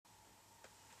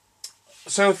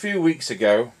So a few weeks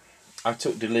ago I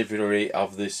took delivery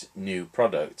of this new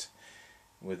product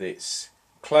with its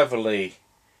cleverly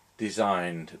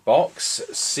designed box,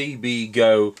 CB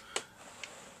Go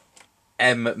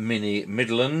M-Mini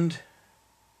Midland,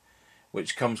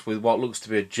 which comes with what looks to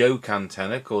be a joke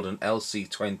antenna called an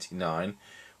LC29.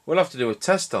 We'll have to do a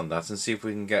test on that and see if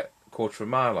we can get a quarter of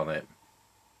a mile on it.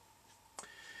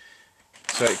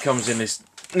 So it comes in this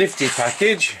nifty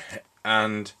package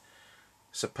and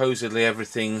supposedly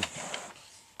everything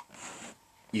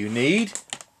you need.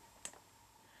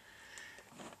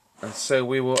 And so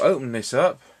we will open this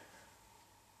up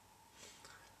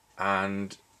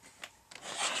and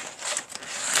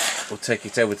we'll take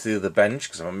it over to the other bench,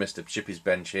 because I'm on Mr. Chippy's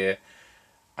bench here,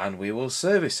 and we will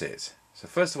service it. So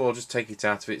first of all, just take it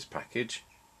out of its package.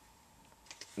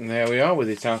 And there we are with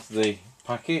it out of the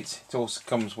packet. It also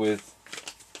comes with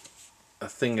a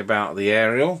thing about the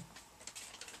aerial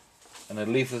and a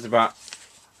leaflet about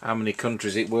how many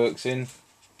countries it works in.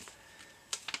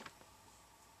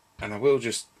 And I will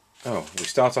just, we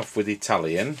start off with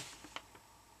Italian.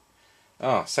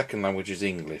 Second language is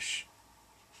English.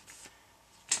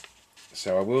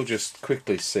 So I will just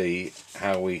quickly see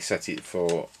how we set it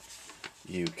for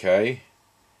UK.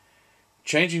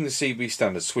 Changing the CB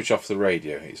standard, switch off the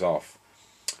radio, it's off.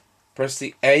 Press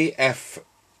the AF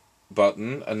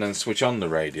button and then switch on the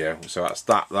radio. So that's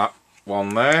that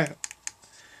one there.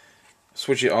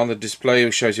 Switch it on, the display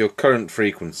shows your current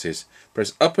frequencies.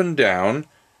 Press up and down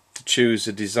to choose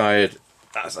the desired,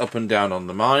 that's up and down on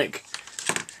the mic,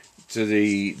 to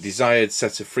the desired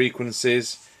set of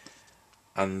frequencies,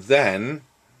 and then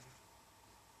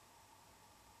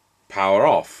power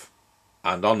off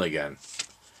and on again.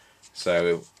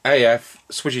 So AF,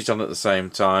 switch it on at the same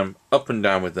time, up and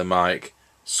down with the mic,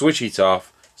 switch it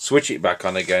off, switch it back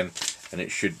on again, and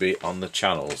it should be on the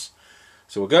channels.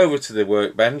 So we'll go over to the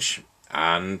workbench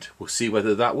and we'll see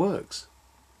whether that works.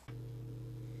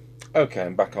 Okay,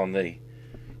 I'm back on the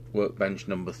workbench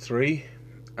number 3,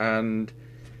 and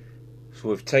so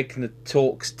we've taken the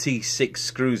Torx T6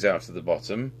 screws out of the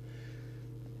bottom,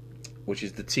 which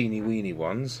is the teeny weeny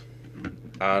ones,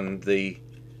 and the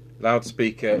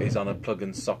loudspeaker is on a plug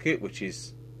and socket, which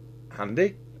is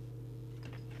handy.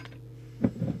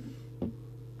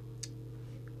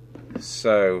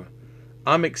 So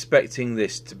I'm expecting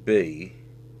this to be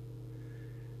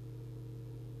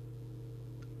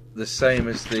the same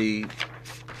as the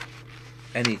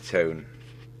Anytone.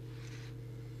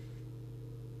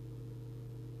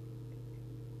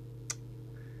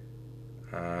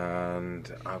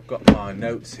 And I've got my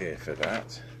notes here for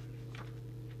that.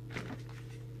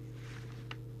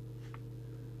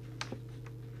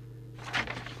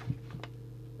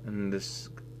 And there's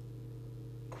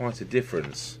quite a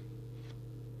difference.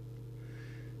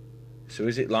 So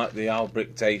is it like the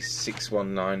Albricht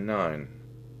A6199?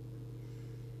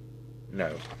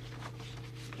 No.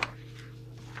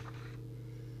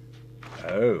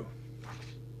 Oh.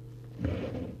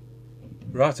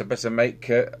 Right, I better make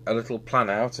a little plan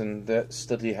out and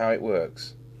study how it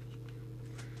works.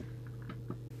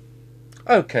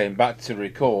 Okay, back to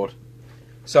record.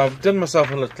 So I've done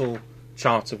myself a little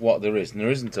chart of what there is, and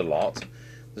there isn't a lot.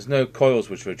 There's no coils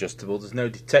which are adjustable, there's no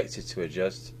detector to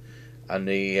adjust, and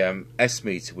the S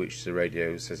meter, which the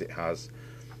radio says it has,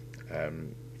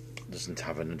 doesn't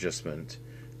have an adjustment.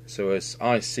 So as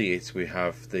I see it, we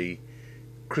have the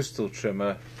crystal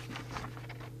trimmer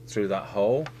through that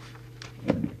hole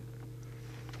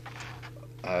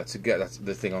to get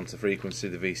the thing onto frequency,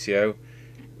 the VCO.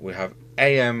 We have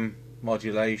AM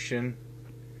modulation.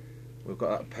 We've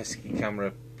got that pesky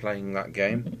camera playing that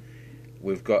game.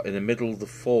 We've got in the middle the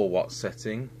 4 watt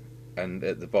setting, and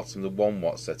at the bottom the 1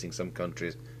 watt setting. Some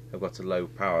countries have got a low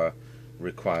power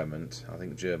requirement. I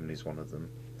think Germany's one of them.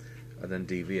 And then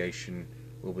deviation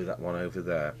will be that one over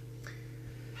there.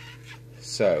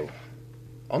 So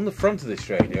on the front of this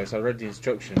radio, so I read the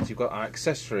instructions, you've got an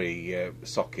accessory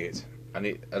socket, and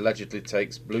it allegedly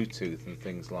takes Bluetooth and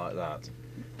things like that.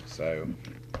 So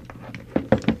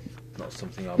not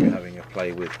something I'll be having a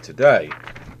play with today.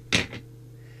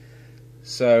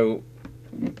 So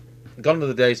gone are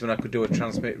the days when I could do a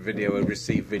transmit video, a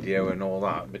receive video and all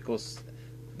that, because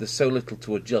there's so little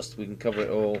to adjust, we can cover it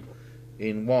all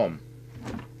in one.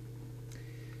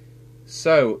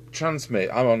 So transmit,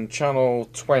 I'm on channel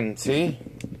 20.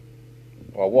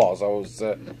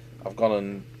 Well, I've gone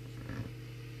and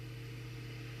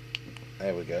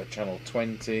there we go, channel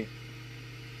 20.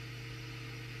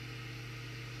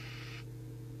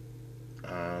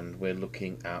 And we're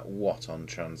looking at what on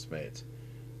transmit?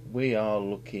 We are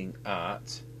looking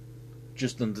at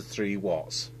just under 3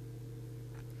 watts.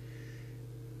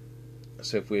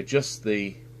 So if we adjust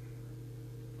the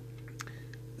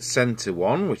center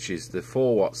one, which is the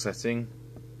 4-watt setting,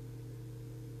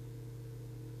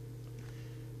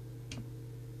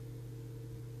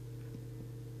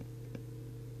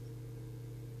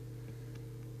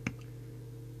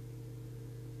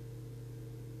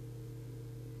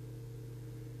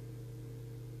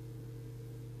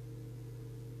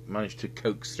 managed to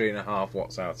coax 3.5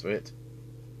 watts out of it.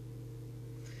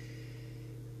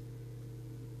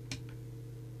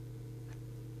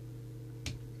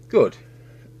 Good.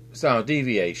 So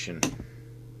deviation.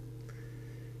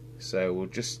 So we'll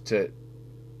just set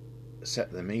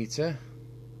the meter.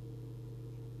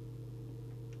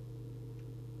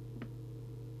 I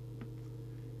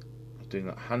was doing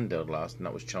that handheld last, and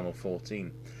that was channel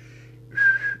 14.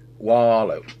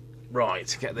 Wallow.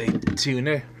 Right, get the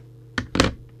tuner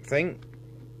thing.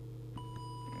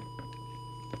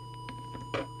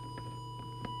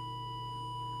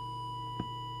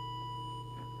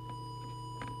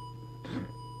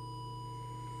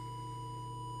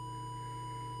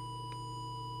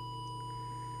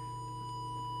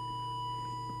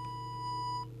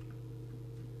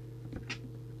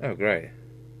 Oh, great.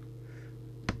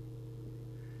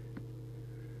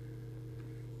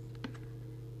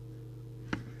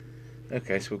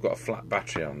 Okay, so we've got a flat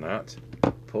battery on that.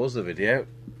 Pause the video.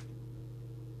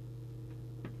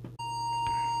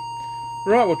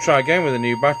 Right, we'll try again with a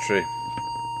new battery.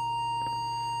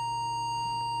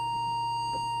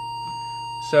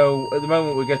 So at the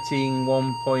moment we're getting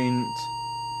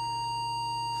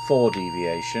 1.4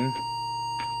 deviation.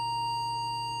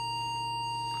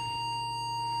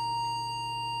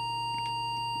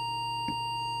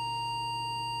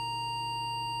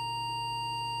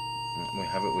 We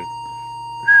have it with...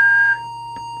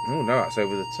 Oh no, that's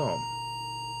over the top.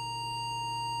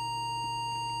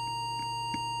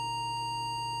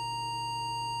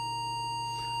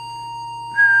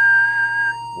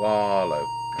 Wallow.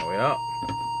 There we are.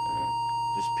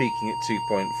 Just peaking at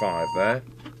 2.5 there.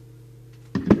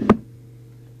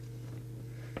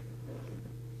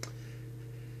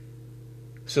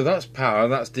 So that's power,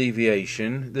 that's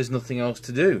deviation. There's nothing else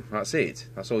to do. That's it.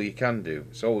 That's all you can do.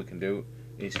 So all we can do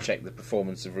is check the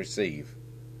performance of receive.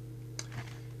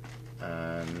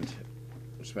 And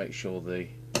just make sure the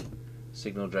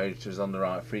signal generator is on the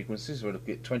right frequency. So we'll look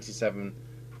at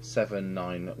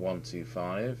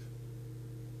 27,79125.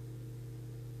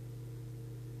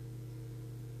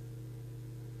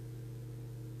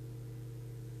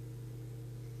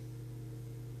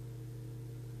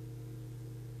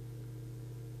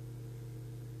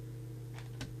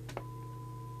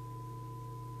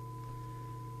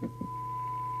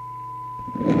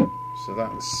 So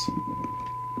that's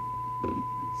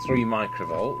 3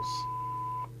 microvolts.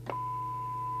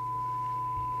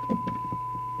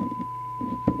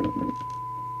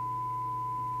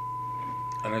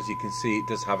 And as you can see, it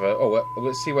does have a... Oh, well,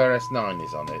 let's see where S9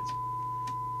 is on it.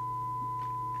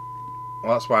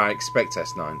 Well, that's where I expect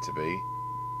S9 to be.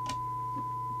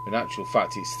 In actual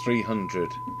fact, it's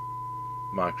 300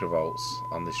 microvolts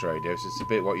on this radio, so it's a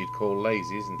bit what you'd call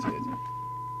lazy, isn't it?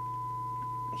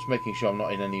 Just making sure I'm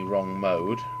not in any wrong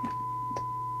mode.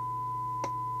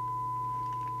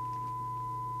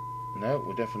 No,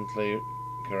 we're definitely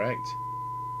correct.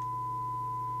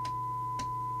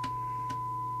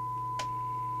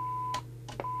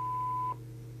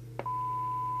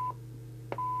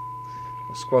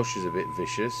 The squash is a bit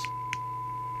vicious.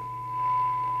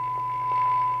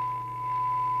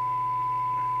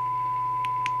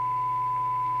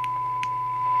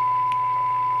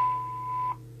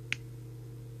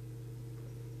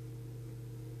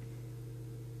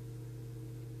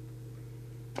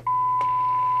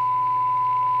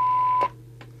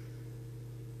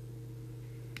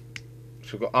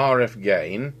 So we've got RF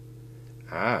gain.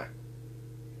 Ah.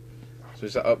 So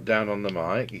is that up down on the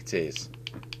mic? It is.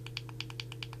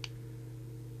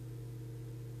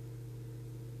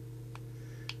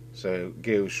 So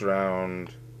goes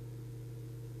round.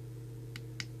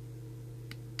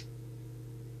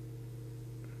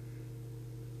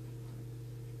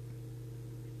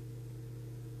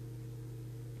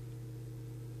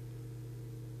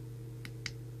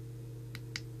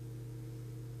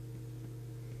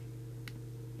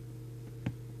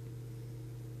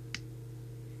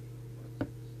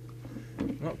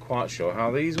 Not quite sure how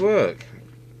these work.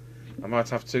 I might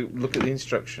have to look at the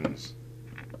instructions.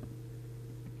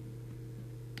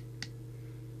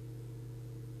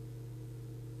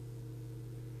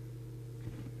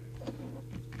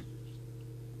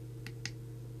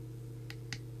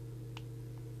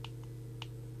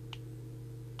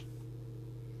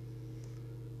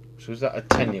 So is that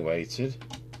attenuated?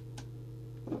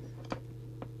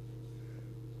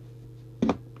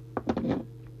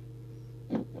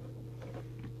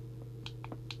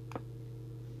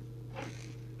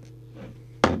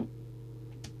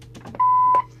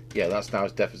 that's now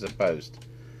as deaf as a post.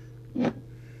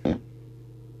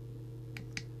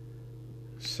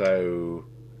 So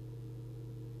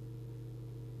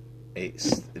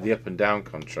it's the up and down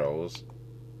controls.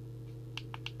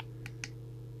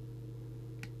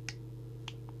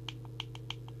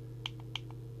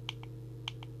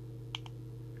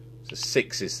 So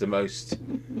 6 is the most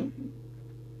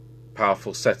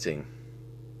powerful setting.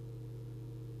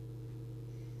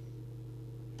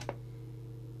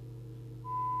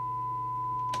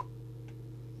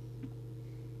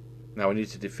 Now we need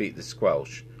to defeat the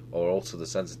squelch, or alter the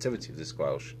sensitivity of the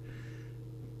squelch.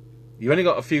 You've only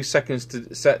got a few seconds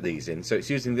to set these in, so it's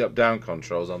using the up-down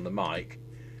controls on the mic.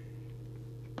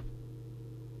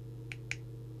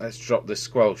 Let's drop the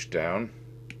squelch down.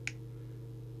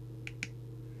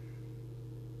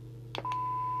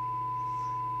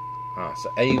 So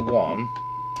A1.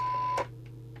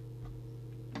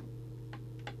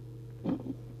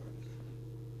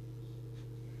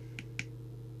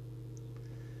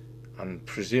 And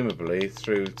presumably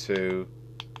through to,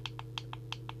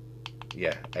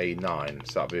 yeah, A9.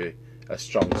 So that'll be a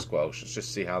strong squelch. Let's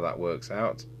just see how that works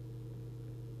out.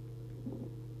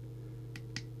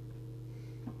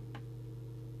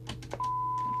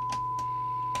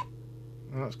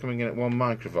 Well, that's coming in at 1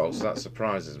 microvolt, so that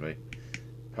surprises me.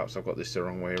 Perhaps I've got this the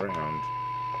wrong way around.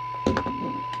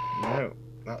 No,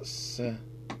 that's 1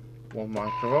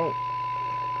 microvolt.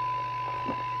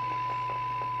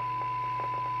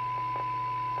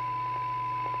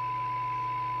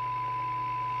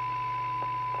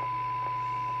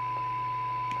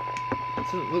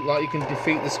 Doesn't look like you can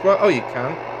defeat the squelch. Oh, you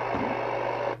can.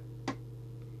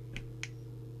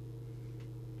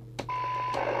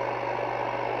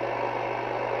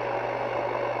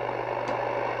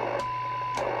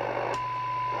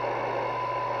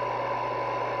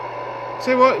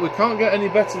 Tell you what, we can't get any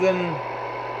better than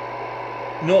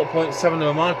 0.7 of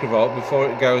a microvolt before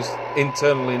it goes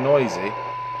internally noisy.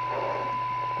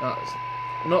 That's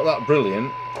not that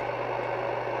brilliant.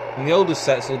 And the older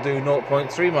sets will do 0.3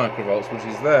 microvolts, which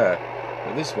is there,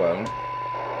 but this won't.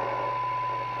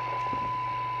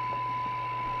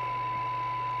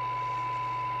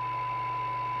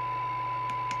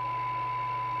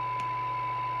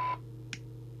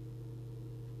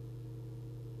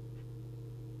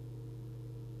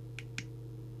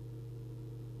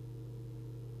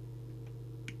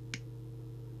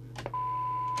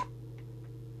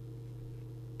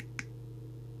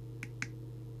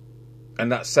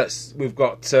 And that sets, we've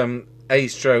got A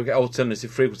stroke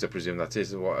alternative frequency, I presume that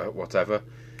is, or whatever.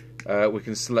 We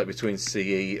can select between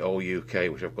CE or UK,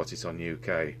 which I've got it on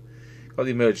UK. Got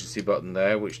the emergency button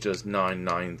there, which does 9,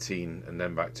 19, and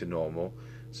then back to normal.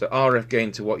 So RF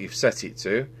gain to what you've set it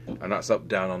to, and that's up,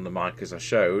 down on the mic as I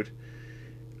showed.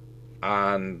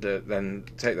 And then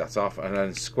take that off, and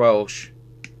then squelch.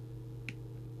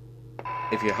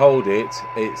 If you hold it,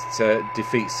 it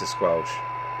defeats the squelch.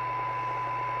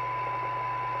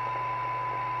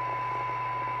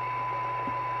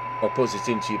 Or puts it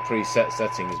into your preset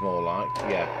settings, more like,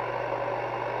 yeah.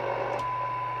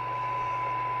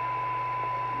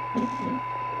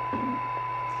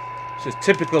 So it's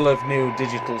typical of new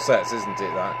digital sets, isn't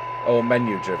it, that? Or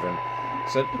menu driven.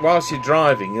 So whilst you're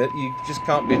driving, you just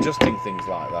can't be adjusting things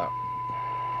like that.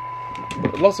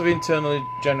 But lots of internally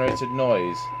generated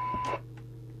noise.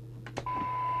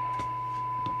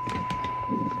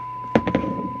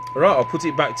 Right, I'll put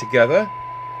it back together.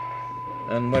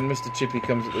 And when Mr. Chippy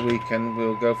comes at the weekend,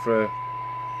 we'll go for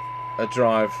a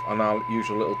drive on our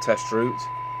usual little test route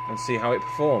and see how it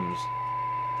performs.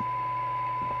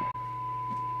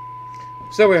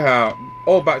 So we are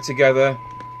all back together.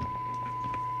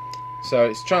 So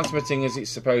it's transmitting as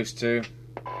it's supposed to.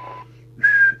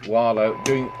 Wallow,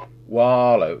 doing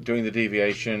the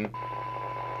deviation.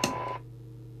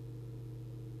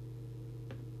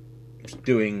 It's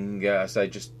doing, say,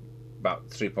 just about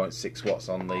 3.6 watts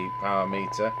on the power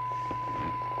meter.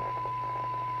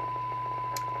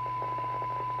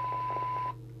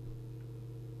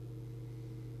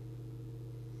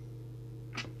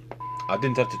 I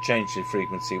didn't have to change the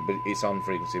frequency, but it's on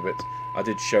frequency, but I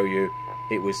did show you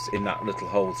it was in that little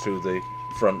hole through the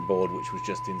front board, which was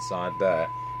just inside there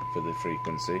for the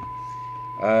frequency.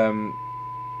 And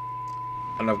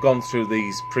I've gone through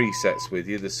these presets with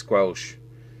you. The squelch,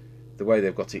 the way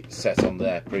they've got it set on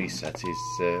their preset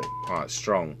is quite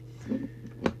strong.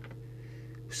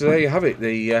 So there you have it.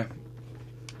 They're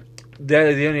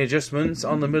the only adjustments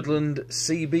on the Midland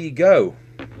CB Go.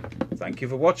 Thank you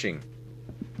for watching.